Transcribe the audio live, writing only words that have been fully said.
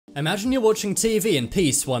Imagine you're watching TV in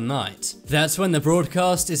peace one night. That's when the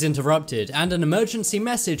broadcast is interrupted and an emergency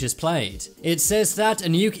message is played. It says that a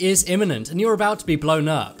nuke is imminent and you're about to be blown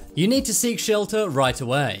up. You need to seek shelter right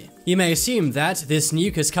away. You may assume that this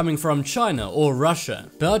nuke is coming from China or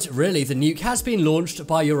Russia, but really the nuke has been launched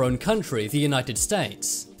by your own country, the United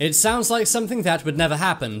States. It sounds like something that would never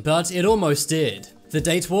happen, but it almost did. The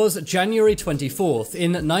date was January 24th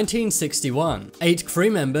in 1961. 8 crew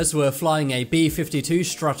members were flying a B-52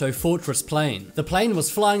 Stratofortress plane. The plane was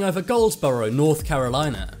flying over Goldsboro, North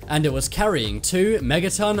Carolina, and it was carrying 2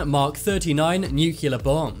 megaton Mark 39 nuclear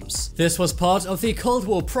bombs. This was part of the Cold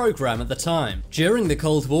War program at the time. During the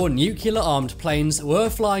Cold War, nuclear-armed planes were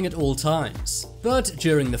flying at all times. But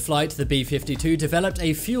during the flight, the B-52 developed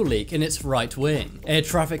a fuel leak in its right wing. Air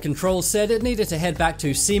traffic control said it needed to head back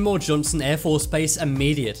to Seymour Johnson Air Force Base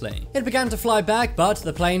immediately. It began to fly back, but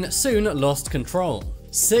the plane soon lost control.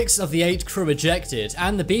 6 of the 8 crew ejected,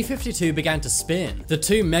 and the B-52 began to spin. The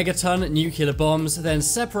 2 megaton nuclear bombs then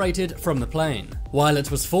separated from the plane. While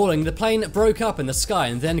it was falling, the plane broke up in the sky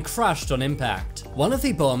and then crashed on impact. One of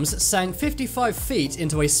the bombs sank 55 feet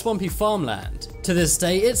into a swampy farmland. To this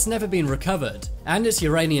day, it's never been recovered, and its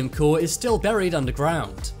uranium core is still buried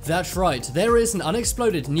underground. That's right, there is an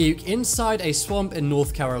unexploded nuke inside a swamp in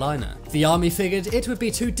North Carolina. The army figured it would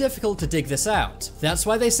be too difficult to dig this out. That's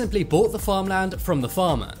why they simply bought the farmland from the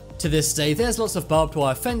farmer. To this day, there's lots of barbed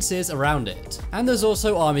wire fences around it, and there's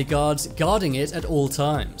also army guards guarding it at all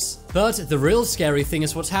times. But the real scary thing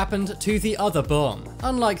is what happened to the other bomb.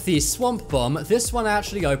 Unlike the swamp bomb, this one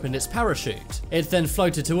actually opened its parachute. It then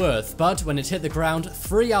floated to Earth, but when it hit the ground,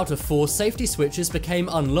 3 out of 4 safety switches became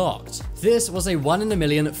unlocked. This was a 1 in a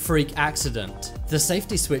million freak accident. The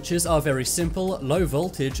safety switches are very simple, low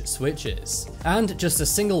voltage switches, and just a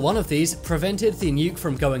single one of these prevented the nuke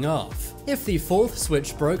from going off. If the 4th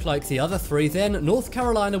switch broke like the other 3, then North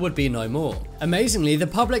Carolina would be no more. Amazingly, the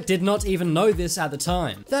public did not even know this at the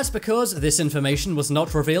time. That's because this information was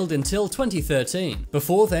not revealed until 2013.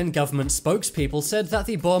 Before then, government spokespeople said that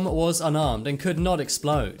the bomb was unarmed and could not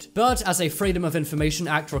explode. But as a Freedom of Information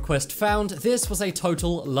Act request found, this was a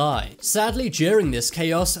total lie. Sadly, during this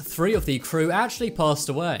chaos, 3 of the crew actually passed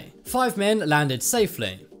away. 5 men landed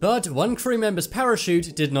safely, but 1 crew member's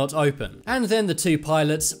parachute did not open, and then the 2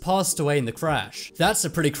 pilots passed away in the crash. That's a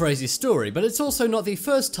pretty crazy story, but it's also not the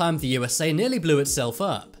first time the USA nearly blew itself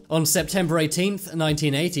up. On September 18th,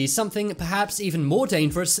 1980, something perhaps even more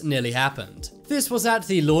dangerous nearly happened. This was at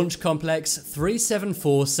the Launch Complex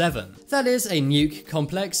 3747. That is a nuke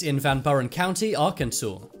complex in Van Buren County,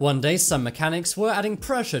 Arkansas. One day, some mechanics were adding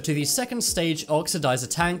pressure to the second stage oxidizer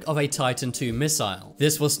tank of a Titan II missile.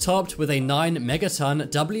 This was topped with a 9 megaton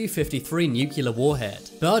W-53 nuclear warhead.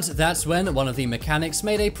 But that's when one of the mechanics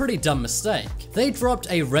made a pretty dumb mistake. They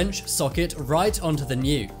dropped a wrench socket right onto the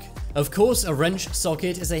nuke. Of course, a wrench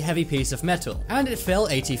socket is a heavy piece of metal, and it fell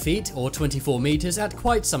 80 feet or 24 meters at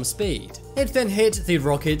quite some speed. It then hit the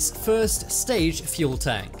rocket's first stage fuel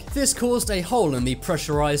tank. This caused a hole in the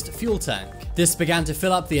pressurized fuel tank. This began to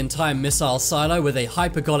fill up the entire missile silo with a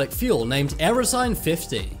hypergolic fuel named Aerosine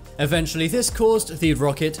 50. Eventually, this caused the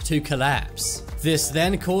rocket to collapse. This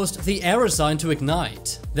then caused the aerosine to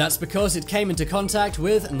ignite. That's because it came into contact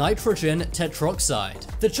with nitrogen tetroxide.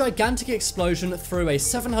 The gigantic explosion threw a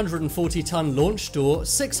 740-ton launch door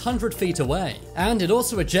 600 feet away, and it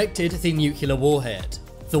also ejected the nuclear warhead.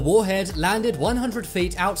 The warhead landed 100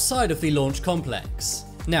 feet outside of the launch complex.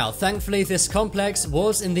 Now, thankfully, this complex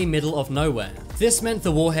was in the middle of nowhere. This meant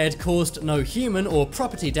the warhead caused no human or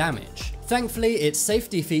property damage. Thankfully, its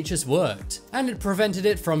safety features worked, and it prevented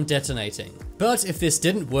it from detonating. But if this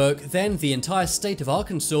didn't work, then the entire state of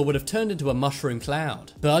Arkansas would have turned into a mushroom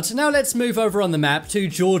cloud. But now let's move over on the map to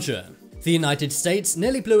Georgia. The United States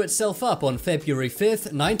nearly blew itself up on February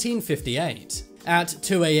 5th, 1958. At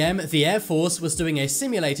 2 a.m., the Air Force was doing a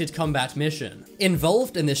simulated combat mission.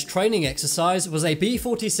 Involved in this training exercise was a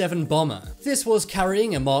B-47 bomber. This was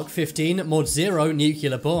carrying a Mark 15 Mod 0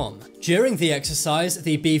 nuclear bomb. During the exercise,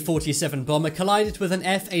 the B-47 bomber collided with an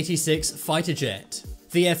F-86 fighter jet.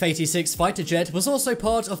 The F-86 fighter jet was also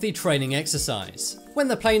part of the training exercise. When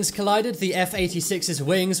the planes collided, the F-86's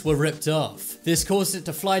wings were ripped off. This caused it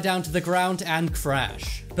to fly down to the ground and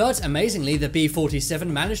crash. But amazingly, the B-47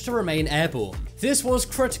 managed to remain airborne. This was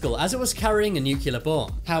critical as it was carrying a nuclear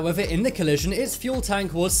bomb. However, in the collision, its fuel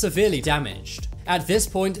tank was severely damaged. At this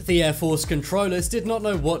point, the Air Force controllers did not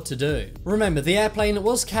know what to do. Remember, the airplane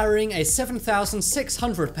was carrying a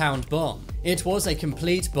 7,600-pound bomb. It was a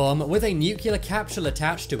complete bomb with a nuclear capsule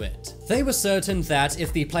attached to it. They were certain that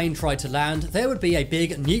if the plane tried to land, there would be a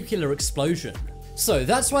big nuclear explosion. So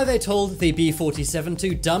that's why they told the B-47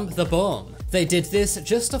 to dump the bomb. They did this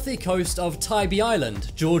just off the coast of Tybee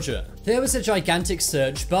Island, Georgia. There was a gigantic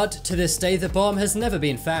search, but to this day the bomb has never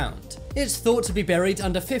been found. It's thought to be buried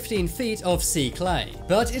under 15 feet of sea clay,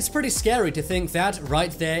 but it's pretty scary to think that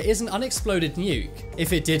right there is an unexploded nuke.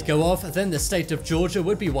 If it did go off, then the state of Georgia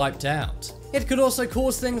would be wiped out. It could also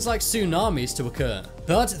cause things like tsunamis to occur.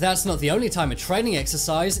 But that's not the only time a training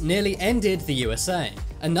exercise nearly ended the USA.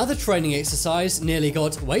 Another training exercise nearly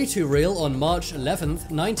got way too real on March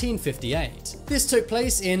 11th, 1958. This took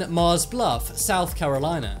place in Mars Bluff, South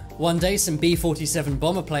Carolina. One day, some B-47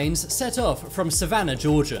 bomber planes set off from Savannah,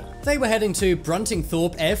 Georgia. They were heading to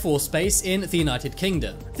Bruntingthorpe Air Force Base in the United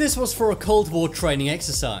Kingdom. This was for a Cold War training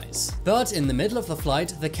exercise. But in the middle of the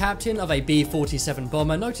flight, the captain of a B-47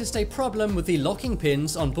 bomber noticed a problem with the locking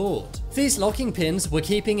pins on board. These locking pins were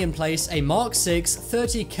keeping in place a Mark VI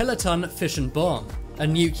 30-kiloton fission bomb. A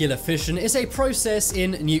nuclear fission is a process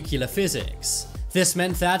in nuclear physics. This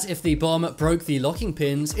meant that if the bomb broke the locking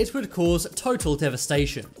pins, it would cause total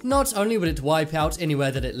devastation. Not only would it wipe out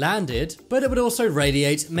anywhere that it landed, but it would also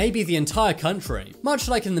radiate maybe the entire country. Much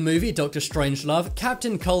like in the movie Dr. Strangelove,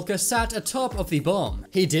 Captain Culker sat atop of the bomb.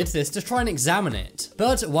 He did this to try and examine it,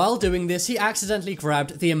 but while doing this he accidentally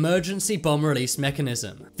grabbed the emergency bomb release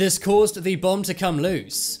mechanism. This caused the bomb to come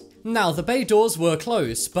loose. Now, the bay doors were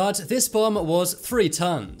closed, but this bomb was 3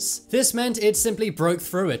 tons. This meant it simply broke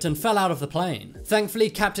through it and fell out of the plane.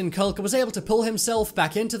 Thankfully, Captain Culker was able to pull himself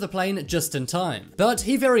back into the plane just in time, but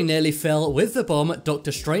he very nearly fell with the bomb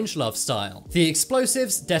Dr. Strangelove style. The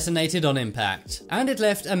explosives detonated on impact, and it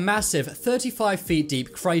left a massive 35 feet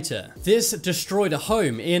deep crater. This destroyed a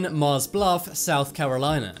home in Mars Bluff, South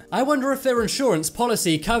Carolina. I wonder if their insurance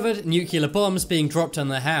policy covered nuclear bombs being dropped on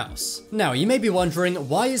their house. Now, you may be wondering,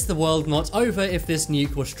 why is the world not over if this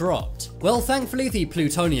nuke was dropped? Well, thankfully the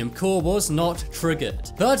plutonium core was not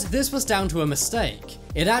triggered, but this was down to a mistake.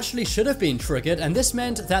 It actually should have been triggered, and this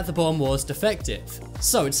meant that the bomb was defective.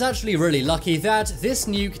 So it's actually really lucky that this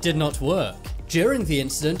nuke did not work. During the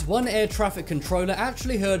incident, one air traffic controller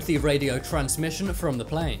actually heard the radio transmission from the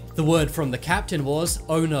plane. The word from the captain was,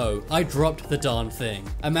 "Oh no, I dropped the darn thing."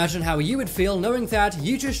 Imagine how you would feel knowing that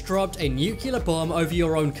you just dropped a nuclear bomb over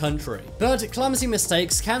your own country. But clumsy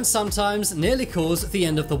mistakes can sometimes nearly cause the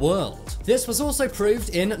end of the world. This was also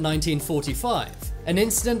proved in 1945. An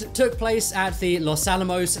incident took place at the Los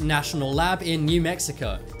Alamos National Lab in New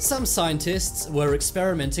Mexico. Some scientists were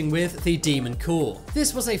experimenting with the Demon Core.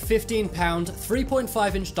 This was a 15-pound,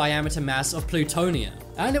 3.5-inch diameter mass of plutonium,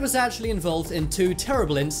 and it was actually involved in 2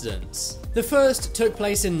 terrible incidents. The first took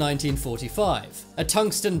place in 1945. A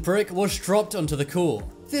tungsten brick was dropped onto the core.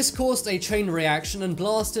 This caused a chain reaction and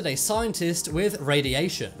blasted a scientist with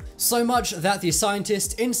radiation, so much that the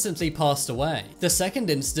scientist instantly passed away. The second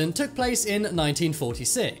incident took place in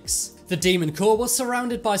 1946. The Demon Core was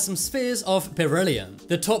surrounded by some spheres of beryllium.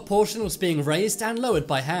 The top portion was being raised and lowered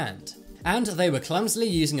by hand, and they were clumsily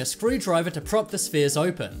using a screwdriver to prop the spheres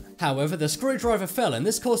open. However, the screwdriver fell, and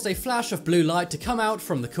this caused a flash of blue light to come out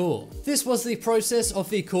from the core. This was the process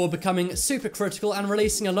of the core becoming supercritical and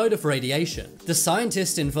releasing a load of radiation. The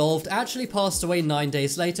scientist involved actually passed away 9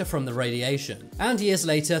 days later from the radiation, and years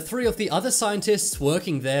later 3 of the other scientists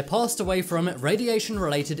working there passed away from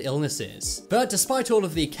radiation-related illnesses. But despite all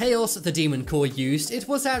of the chaos the Demon Core used, it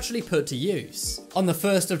was actually put to use. On the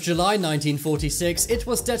 1st of July 1946, it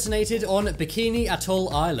was detonated on Bikini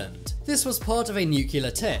Atoll Island. This was part of a nuclear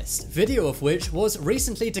test, video of which was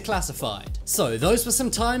recently declassified. So those were some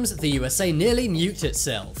times the USA nearly nuked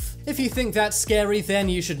itself. If you think that's scary, then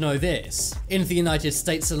you should know this. In the United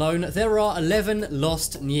States alone, there are 11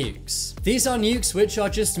 lost nukes. These are nukes which are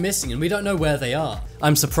just missing and we don't know where they are.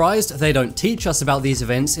 I'm surprised they don't teach us about these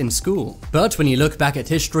events in school. But when you look back at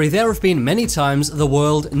history, there have been many times the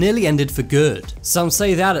world nearly ended for good. Some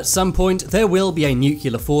say that at some point there will be a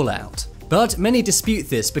nuclear fallout. But many dispute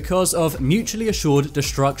this because of mutually assured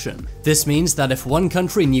destruction. This means that if one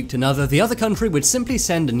country nuked another, the other country would simply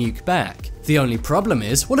send a nuke back. The only problem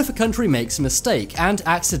is, what if a country makes a mistake and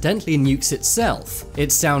accidentally nukes itself?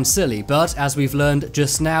 It sounds silly, but as we've learned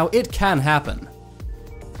just now, it can happen.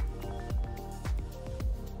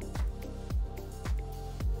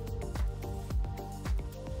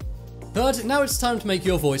 But now it's time to make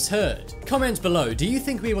your voice heard. Comment below, do you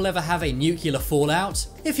think we will ever have a nuclear fallout?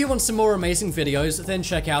 If you want some more amazing videos, then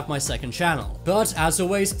check out my second channel. But as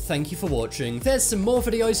always, thank you for watching. There's some more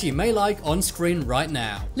videos you may like on screen right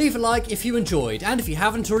now. Leave a like if you enjoyed, and if you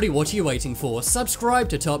haven't already, what are you waiting for? Subscribe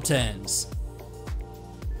to Top 10s.